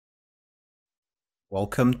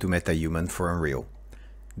Welcome to MetaHuman for Unreal.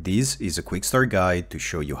 This is a quick start guide to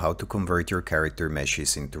show you how to convert your character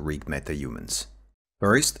meshes into rigged metahumans.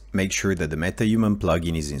 First, make sure that the MetaHuman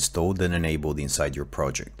plugin is installed and enabled inside your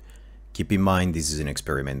project. Keep in mind this is an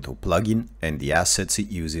experimental plugin and the assets it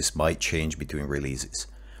uses might change between releases.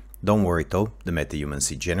 Don't worry though, the metahumans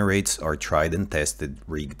it generates are tried and tested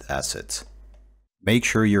rigged assets. Make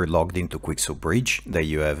sure you're logged into Quixel Bridge, that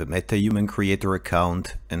you have a MetaHuman creator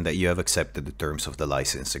account, and that you have accepted the terms of the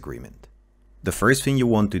license agreement. The first thing you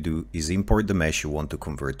want to do is import the mesh you want to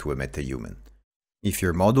convert to a MetaHuman. If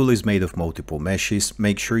your model is made of multiple meshes,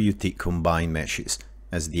 make sure you tick Combine Meshes,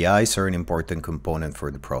 as the eyes are an important component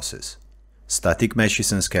for the process. Static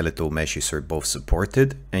meshes and skeletal meshes are both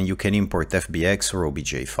supported, and you can import FBX or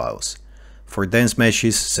OBJ files. For dense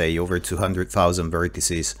meshes, say over 200,000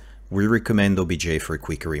 vertices, we recommend OBJ for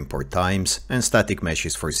quicker import times and static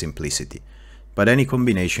meshes for simplicity, but any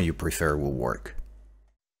combination you prefer will work.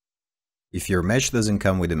 If your mesh doesn't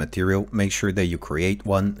come with a material, make sure that you create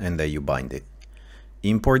one and that you bind it.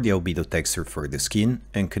 Import the albedo texture for the skin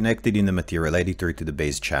and connect it in the material editor to the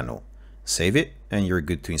base channel. Save it and you're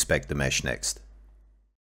good to inspect the mesh next.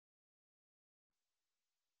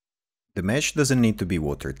 The mesh doesn't need to be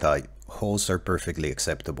watertight, holes are perfectly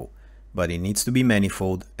acceptable. But it needs to be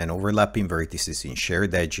manifold and overlapping vertices in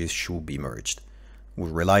shared edges should be merged. We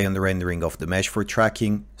rely on the rendering of the mesh for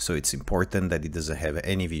tracking, so it's important that it doesn't have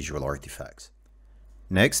any visual artifacts.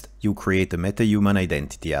 Next, you create a MetaHuman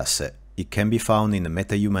identity asset. It can be found in the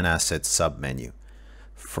MetaHuman Assets submenu.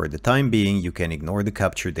 For the time being, you can ignore the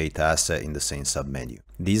Capture Data asset in the same submenu.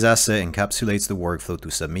 This asset encapsulates the workflow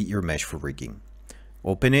to submit your mesh for rigging.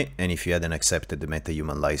 Open it, and if you hadn't accepted the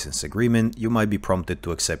MetaHuman license agreement, you might be prompted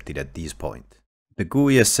to accept it at this point. The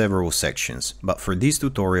GUI has several sections, but for this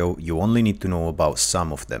tutorial you only need to know about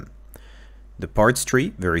some of them. The parts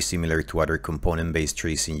tree, very similar to other component-based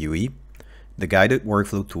trees in UE. The guided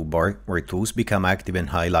workflow toolbar, where tools become active and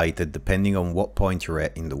highlighted depending on what point you're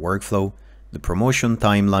at in the workflow. The promotion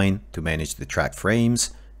timeline, to manage the track frames,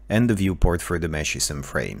 and the viewport for the meshes and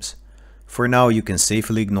frames. For now, you can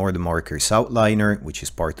safely ignore the markers outliner, which is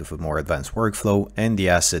part of a more advanced workflow, and the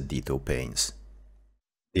asset detail panes.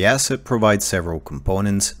 The asset provides several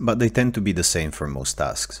components, but they tend to be the same for most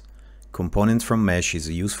tasks. Components from mesh is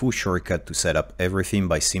a useful shortcut to set up everything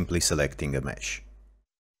by simply selecting a mesh.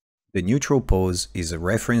 The neutral pose is a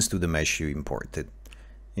reference to the mesh you imported.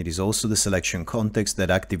 It is also the selection context that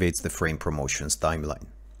activates the frame promotions timeline.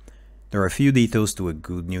 There are a few details to a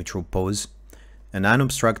good neutral pose. An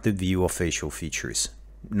unobstructed view of facial features.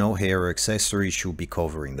 No hair or accessories should be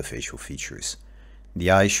covering the facial features.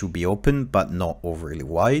 The eyes should be open but not overly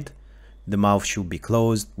wide. The mouth should be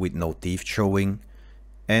closed with no teeth showing.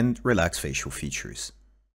 And relaxed facial features.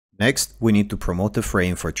 Next, we need to promote a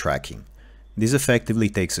frame for tracking. This effectively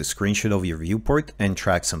takes a screenshot of your viewport and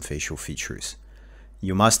tracks some facial features.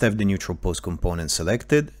 You must have the neutral pose component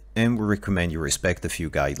selected, and we recommend you respect a few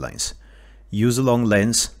guidelines. Use a long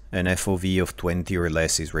lens. An FOV of 20 or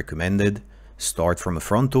less is recommended. Start from a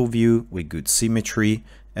frontal view with good symmetry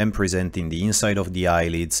and presenting the inside of the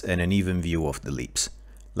eyelids and an even view of the lips.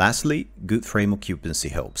 Lastly, good frame occupancy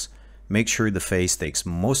helps. Make sure the face takes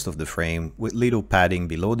most of the frame with little padding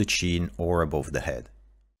below the chin or above the head.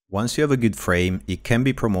 Once you have a good frame, it can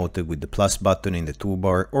be promoted with the plus button in the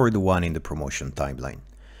toolbar or the one in the promotion timeline.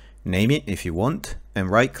 Name it if you want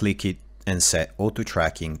and right-click it and set auto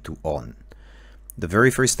tracking to on. The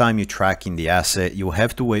very first time you track in the asset, you'll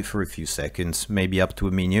have to wait for a few seconds, maybe up to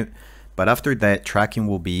a minute, but after that, tracking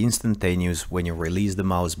will be instantaneous when you release the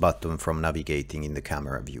mouse button from navigating in the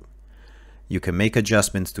camera view. You can make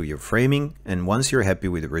adjustments to your framing, and once you're happy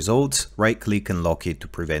with the results, right-click and lock it to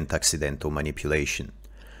prevent accidental manipulation.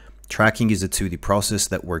 Tracking is a 2D process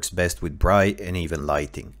that works best with bright and even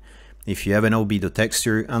lighting. If you have an albedo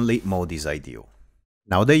texture, unlit mode is ideal.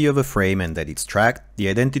 Now that you have a frame and that it's tracked, the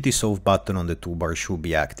Identity Solve button on the toolbar should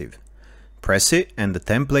be active. Press it and the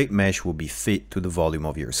template mesh will be fit to the volume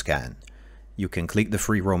of your scan. You can click the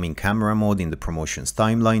free roaming camera mode in the promotions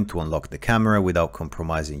timeline to unlock the camera without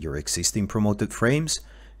compromising your existing promoted frames,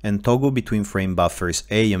 and toggle between frame buffers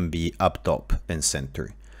A and B up top and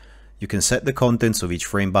center. You can set the contents of each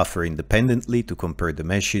frame buffer independently to compare the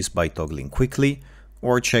meshes by toggling quickly,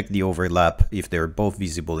 or check the overlap if they are both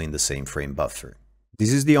visible in the same frame buffer.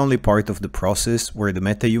 This is the only part of the process where the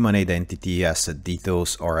MetaHuman identity asset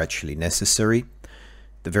details are actually necessary.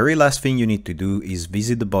 The very last thing you need to do is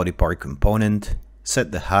visit the body part component,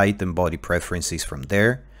 set the height and body preferences from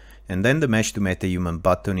there, and then the Mesh to MetaHuman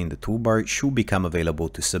button in the toolbar should become available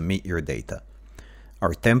to submit your data.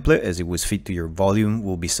 Our template, as it was fit to your volume,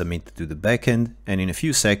 will be submitted to the backend, and in a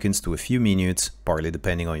few seconds to a few minutes, partly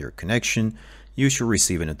depending on your connection, you should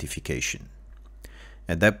receive a notification.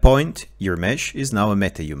 At that point, your mesh is now a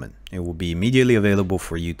MetaHuman. It will be immediately available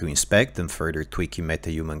for you to inspect and further tweak in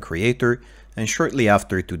MetaHuman Creator, and shortly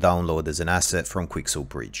after to download as an asset from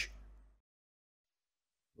QuickSoapBridge.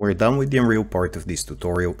 We're done with the Unreal part of this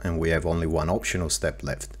tutorial, and we have only one optional step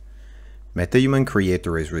left. MetaHuman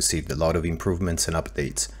Creator has received a lot of improvements and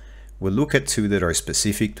updates. We'll look at two that are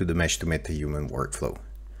specific to the Mesh to MetaHuman workflow.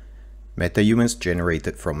 MetaHumans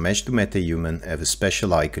generated from Mesh to MetaHuman have a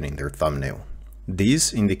special icon in their thumbnail.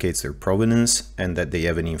 This indicates their provenance and that they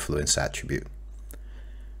have an influence attribute.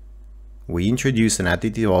 We introduce an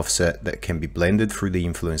additive offset that can be blended through the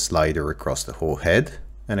influence slider across the whole head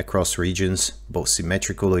and across regions, both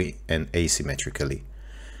symmetrically and asymmetrically.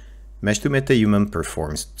 Mesh to MetaHuman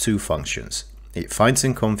performs two functions. It finds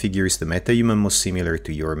and configures the MetaHuman most similar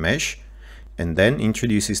to your mesh, and then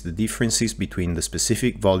introduces the differences between the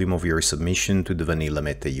specific volume of your submission to the vanilla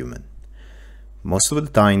MetaHuman. Most of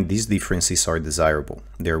the time, these differences are desirable.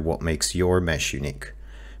 They're what makes your mesh unique,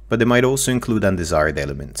 but they might also include undesired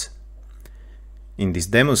elements. In this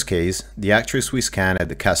demo's case, the actress we scan had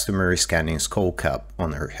the customer scanning skull cap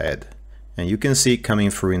on her head, and you can see it coming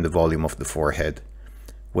through in the volume of the forehead.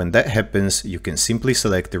 When that happens, you can simply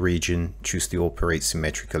select the region, choose to operate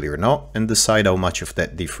symmetrically or not, and decide how much of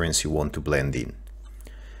that difference you want to blend in.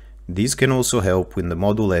 These can also help when the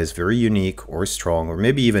model has very unique or strong or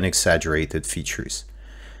maybe even exaggerated features.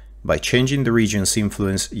 By changing the region's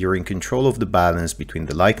influence, you're in control of the balance between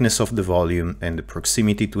the likeness of the volume and the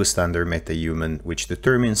proximity to a standard MetaHuman, which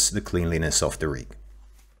determines the cleanliness of the rig.